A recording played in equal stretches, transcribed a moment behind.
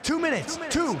2 minutes,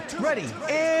 ready,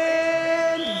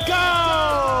 and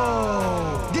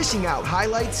go! Dishing out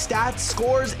highlights, stats,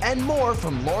 scores, and more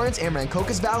from Lawrence and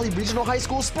Rancocas Valley Regional High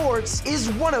School Sports is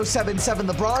 107.7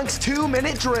 The Bronx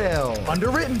 2-Minute Drill.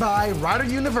 Underwritten by Rider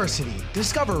University.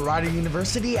 Discover Rider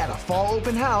University at a fall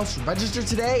open house. Register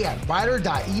today at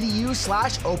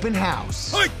rider.edu/open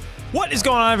house. Hey! What is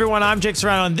going on, everyone? I'm Jake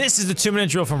Serrano, and this is the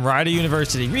 2-Minute Drill from Rider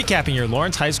University, recapping your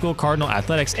Lawrence High School Cardinal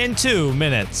athletics in 2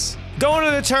 minutes. Going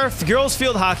to the turf, girls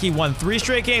field hockey won 3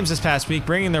 straight games this past week,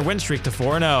 bringing their win streak to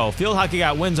 4-0. Field hockey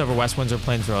got wins over West Windsor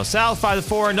Plainsboro South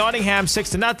 5-4, Nottingham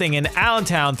 6-0, and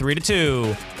Allentown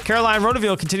 3-2. Caroline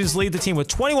Rodeville continues to lead the team with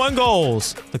 21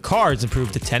 goals. The Cards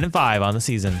improved to 10-5 on the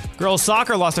season. Girls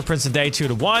soccer lost to Princeton Day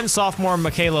 2-1. Sophomore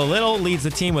Michaela Little leads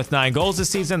the team with 9 goals this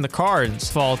season. The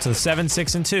Cards fall to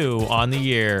 7-6-2 on the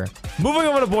year. Moving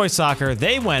over to boys soccer,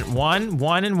 they went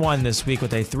 1-1-1 this week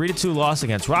with a 3-2 loss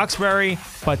against Roxbury,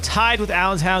 but tied with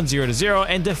Allentown 0-0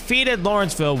 and defeated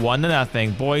Lawrenceville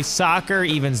 1-0. Boys soccer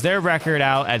evens their record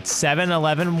out at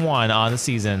 7-11-1 on the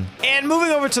season. And moving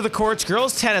over to the courts,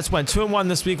 girls tennis went 2-1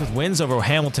 this week with wins over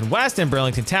Hamilton West and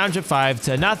Burlington Township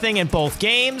 5-0 in both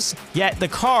games, yet the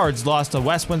Cards lost to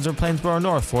West Windsor Plainsboro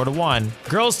North 4-1.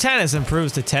 Girls tennis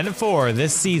improves to 10-4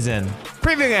 this season.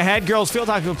 Previewing ahead, girls field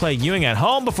hockey will play Ewing at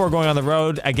home before going on the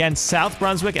road against South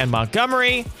Brunswick and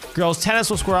Montgomery. Girls tennis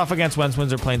will square off against West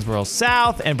Windsor Plainsboro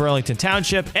South and Burlington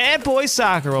Township, and boys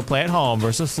soccer will play at home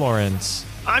versus Florence.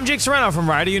 I'm Jake Serrano from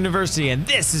Rider University, and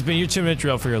this has been your 2-Minute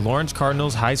Drill for your Lawrence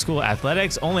Cardinals High School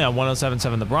athletics, only on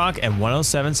 107.7 The Bronx and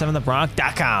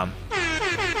 107.7thebronx.com.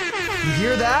 You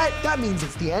hear that? That means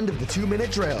it's the end of the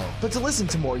 2-Minute Drill. But to listen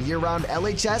to more year-round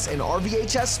LHS and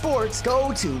RVHS sports,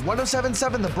 go to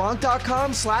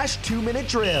 107.7thebronx.com/2-Minute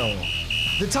Drill.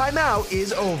 The timeout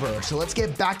is over, so let's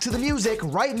get back to the music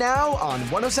right now on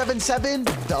 107.7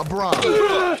 The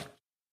Bronx.